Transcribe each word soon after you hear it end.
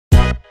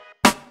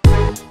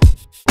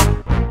Today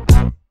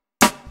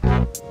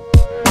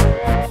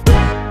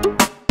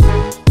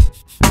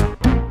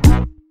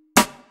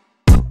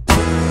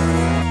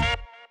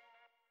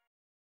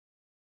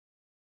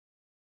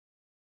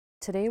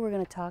we're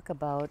going to talk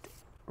about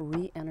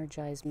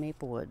Re-Energize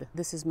Maplewood.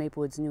 This is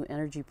Maplewood's new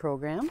energy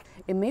program.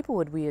 In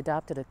Maplewood we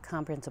adopted a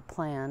comprehensive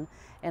plan,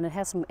 and it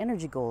has some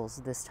energy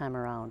goals this time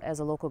around. As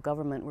a local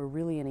government, we're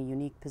really in a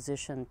unique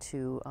position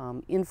to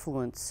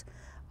influence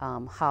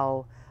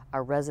how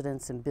our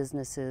residents and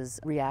businesses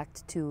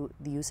react to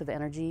the use of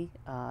energy.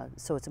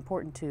 So it's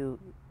important to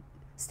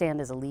stand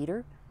as a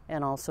leader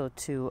and also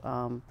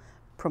to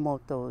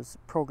promote those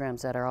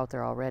programs that are out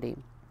there already.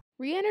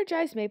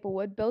 Re-Energize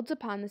Maplewood builds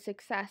upon the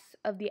success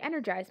of the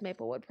Energize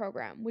Maplewood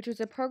program, which was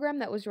a program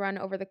that was run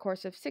over the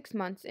course of 6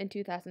 months in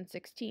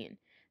 2016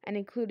 and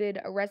included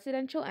a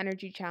residential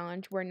energy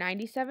challenge where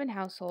 97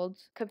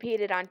 households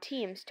competed on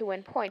teams to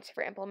win points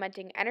for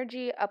implementing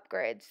energy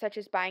upgrades such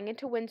as buying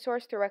into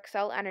WindSource through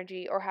Xcel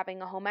Energy or having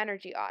a home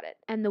energy audit,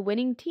 and the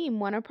winning team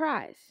won a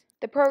prize.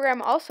 The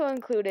program also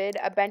included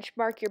a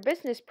Benchmark Your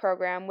Business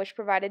program, which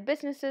provided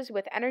businesses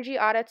with energy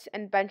audits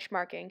and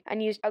benchmarking,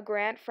 and used a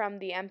grant from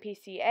the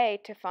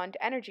MPCA to fund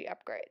energy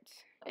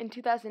upgrades. In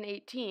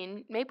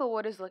 2018,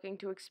 Maplewood is looking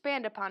to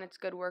expand upon its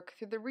good work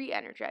through the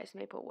Re-Energize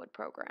Maplewood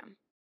program.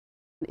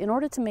 In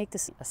order to make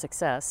this a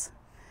success,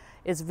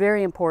 it's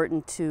very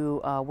important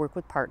to work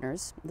with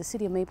partners. The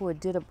City of Maplewood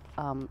did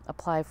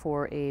apply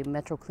for a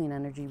Metro Clean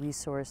Energy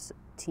Resource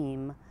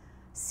Team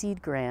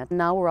seed grant.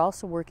 Now we're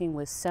also working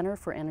with Center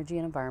for Energy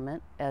and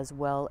Environment, as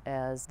well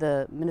as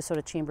the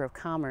Minnesota Chamber of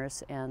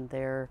Commerce and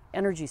their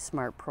Energy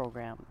Smart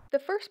program. The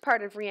first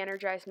part of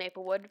Re-Energize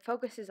Maplewood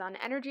focuses on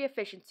energy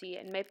efficiency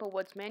in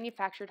Maplewood's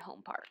manufactured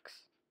home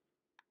parks.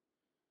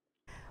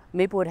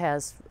 Maplewood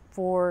has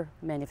 4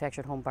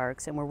 manufactured home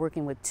parks, and we're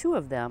working with 2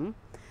 of them.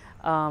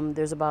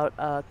 There's about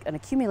an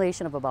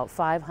accumulation of about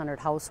 500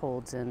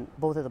 households in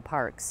both of the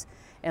parks,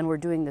 and we're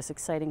doing this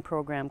exciting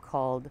program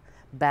called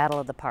Battle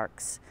of the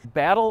Parks.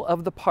 Battle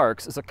of the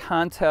Parks is a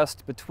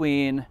contest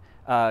between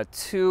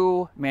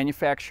 2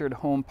 manufactured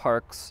home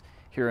parks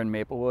here in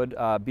Maplewood,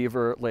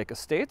 Beaver Lake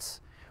Estates,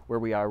 where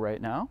we are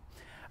right now,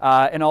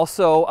 and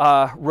also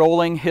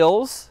Rolling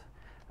Hills,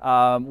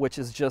 which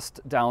is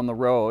just down the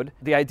road.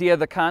 The idea of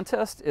the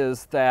contest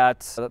is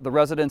that the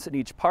residents in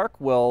each park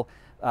will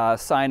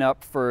sign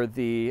up for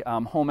the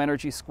Home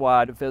Energy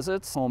Squad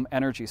visits. Home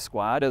Energy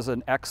Squad is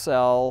an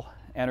Xcel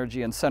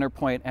Energy and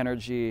CenterPoint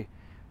Energy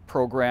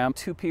program.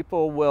 2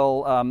 people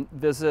will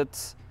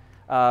visit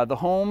the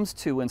homes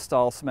to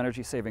install some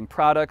energy-saving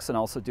products and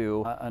also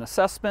do an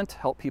assessment,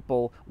 help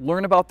people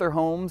learn about their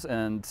homes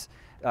and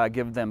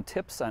give them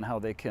tips on how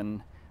they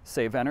can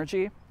save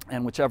energy.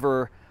 And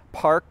whichever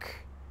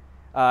park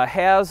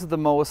has the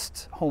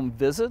most home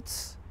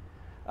visits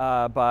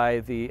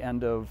by the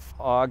end of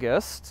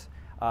August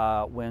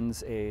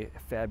wins a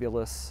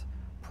fabulous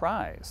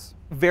prize.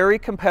 Very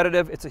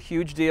competitive, it's a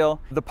huge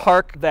deal. The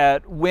park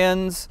that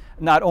wins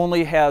not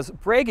only has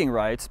bragging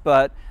rights,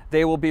 but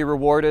they will be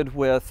rewarded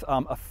with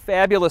a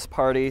fabulous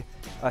party,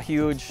 a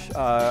huge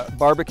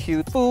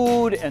barbecue,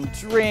 food and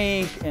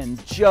drink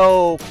and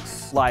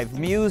jokes, live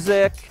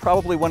music,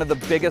 probably one of the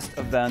biggest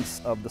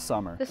events of the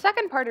summer. The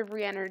second part of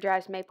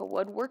Re-Energize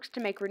Maplewood works to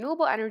make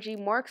renewable energy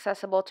more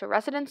accessible to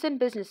residents and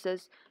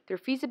businesses through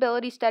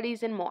feasibility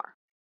studies and more.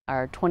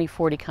 Our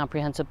 2040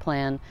 comprehensive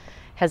plan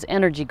has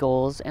energy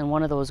goals, and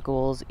one of those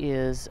goals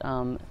is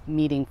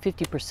meeting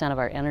 50% of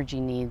our energy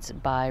needs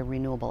by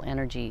renewable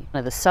energy.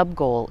 The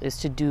sub-goal is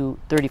to do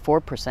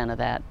 34% of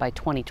that by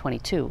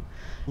 2022.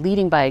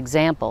 Leading by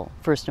example,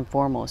 first and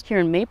foremost. Here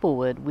in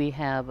Maplewood, we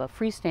have a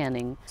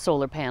freestanding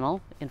solar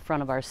panel in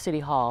front of our City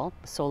Hall.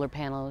 Solar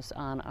panels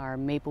on our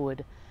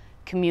Maplewood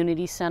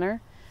Community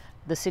Center.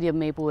 The City of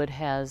Maplewood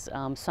has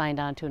signed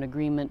on to an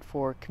agreement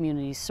for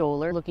community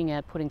solar, looking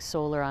at putting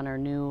solar on our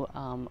new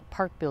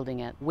park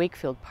building at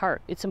Wakefield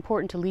Park. It's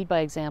important to lead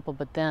by example,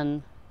 but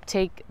then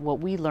take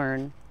what we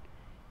learn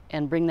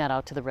and bring that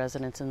out to the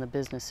residents and the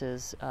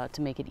businesses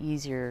to make it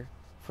easier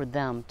for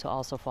them to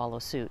also follow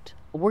suit.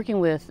 Working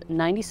with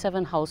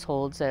 97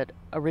 households that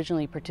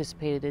originally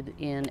participated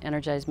in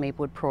Energize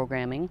Maplewood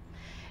programming,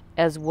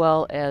 as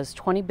well as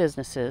 20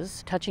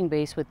 businesses, touching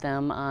base with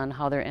them on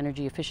how their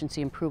energy efficiency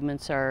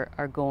improvements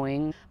are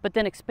going, but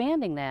then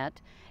expanding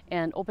that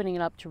and opening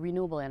it up to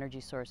renewable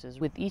energy sources.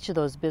 With each of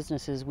those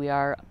businesses, we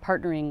are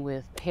partnering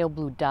with Pale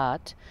Blue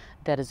Dot,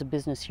 that is a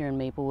business here in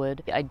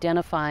Maplewood,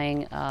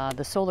 identifying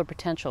the solar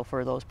potential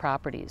for those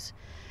properties.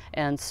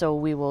 And so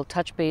we will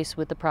touch base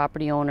with the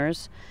property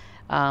owners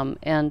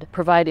and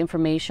provide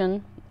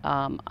information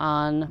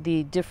on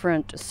the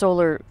different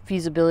solar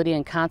feasibility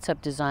and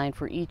concept design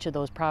for each of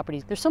those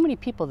properties. There's so many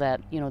people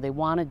that, they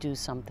want to do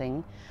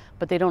something,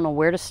 but they don't know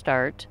where to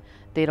start.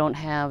 They don't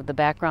have the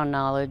background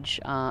knowledge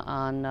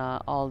on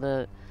all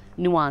the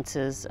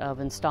nuances of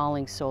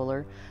installing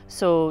solar.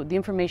 So the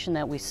information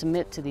that we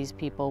submit to these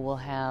people will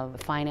have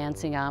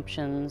financing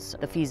options,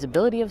 the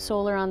feasibility of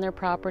solar on their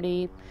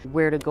property,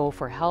 where to go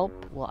for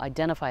help. We'll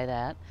identify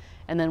that,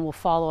 and then we'll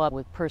follow up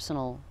with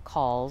personal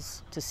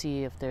calls to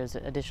see if there's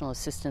additional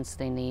assistance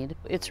they need.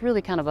 It's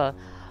really kind of a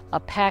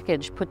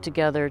package put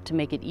together to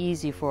make it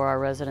easy for our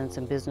residents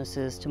and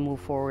businesses to move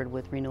forward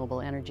with renewable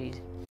energy.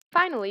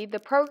 Finally, the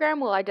program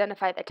will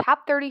identify the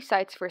top 30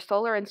 sites for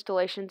solar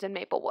installations in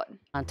Maplewood.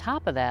 On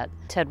top of that,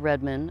 Ted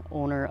Redman,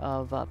 owner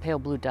of Pale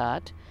Blue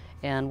Dot,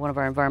 and one of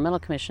our environmental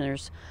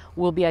commissioners,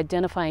 will be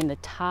identifying the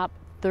top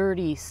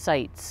 30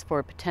 sites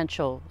for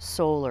potential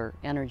solar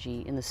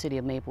energy in the city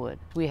of Maplewood.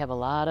 We have a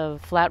lot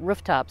of flat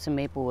rooftops in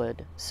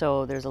Maplewood,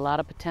 so there's a lot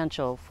of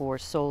potential for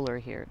solar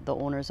here. The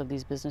owners of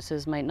these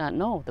businesses might not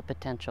know the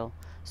potential,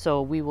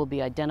 so we will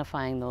be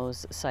identifying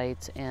those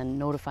sites and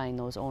notifying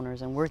those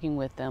owners and working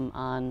with them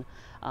on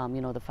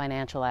the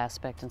financial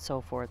aspect and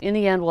so forth. In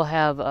the end, we'll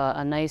have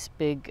a nice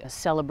big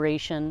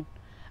celebration.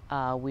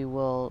 We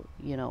will,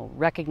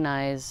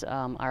 recognize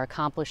our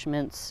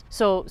accomplishments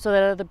so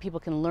that other people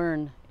can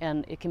learn,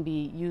 and it can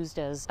be used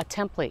as a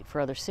template for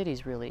other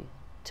cities, really,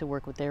 to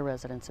work with their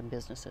residents and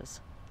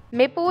businesses.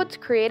 Maplewood's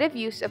creative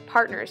use of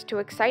partners to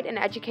excite and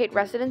educate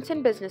residents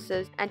and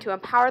businesses and to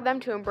empower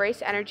them to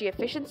embrace energy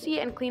efficiency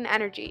and clean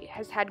energy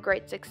has had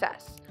great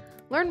success.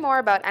 Learn more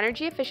about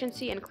energy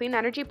efficiency and clean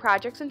energy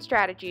projects and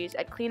strategies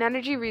at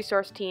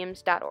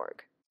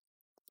cleanenergyresourceteams.org.